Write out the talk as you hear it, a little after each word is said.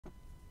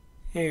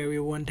Hey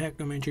everyone,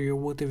 Technomentary here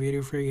with a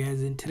video for you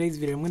guys. In today's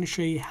video, I'm going to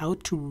show you how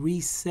to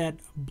reset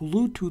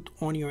Bluetooth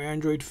on your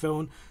Android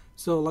phone.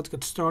 So let's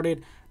get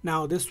started.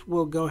 Now this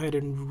will go ahead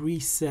and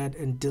reset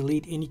and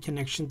delete any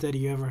connections that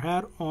you ever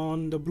had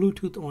on the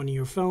Bluetooth on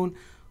your phone.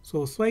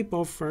 So swipe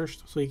off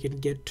first so you can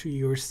get to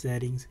your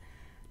settings.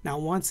 Now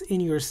once in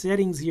your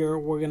settings here,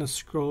 we're going to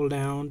scroll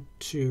down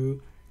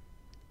to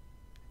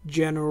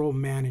General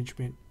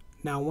Management.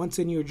 Now, once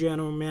in your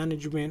general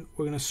management,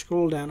 we're going to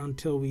scroll down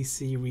until we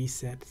see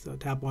reset. So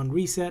tap on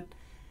reset.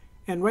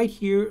 And right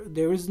here,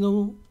 there is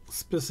no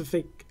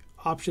specific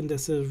option that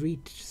says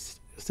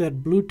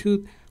reset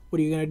Bluetooth.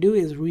 What you're going to do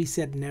is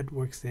reset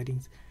network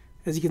settings.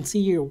 As you can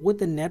see here, with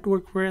the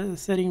network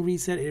setting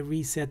reset, it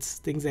resets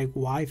things like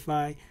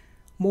Wi-Fi,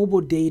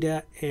 mobile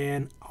data,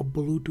 and a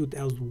Bluetooth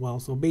as well.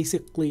 So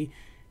basically,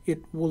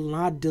 it will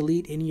not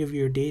delete any of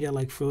your data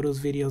like photos,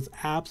 videos,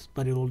 apps,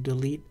 but it will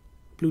delete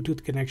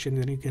Bluetooth connections,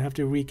 and you can have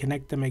to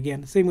reconnect them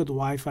again. Same with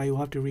Wi-Fi, you'll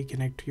have to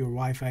reconnect to your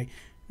Wi-Fi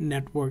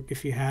network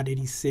if you had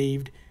any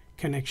saved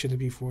connections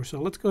before.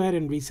 So let's go ahead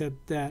and reset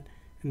that,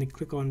 and then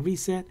click on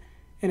reset.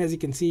 And as you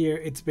can see here,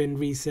 it's been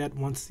reset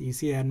once you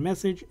see that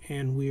message,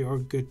 and we are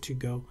good to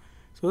go.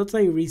 So that's how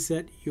you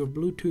reset your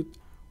Bluetooth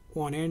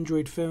on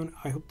Android phone.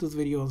 I hope this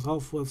video was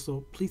helpful,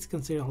 so please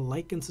consider a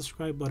like and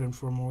subscribe button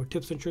for more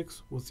tips and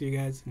tricks. We'll see you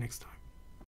guys next time.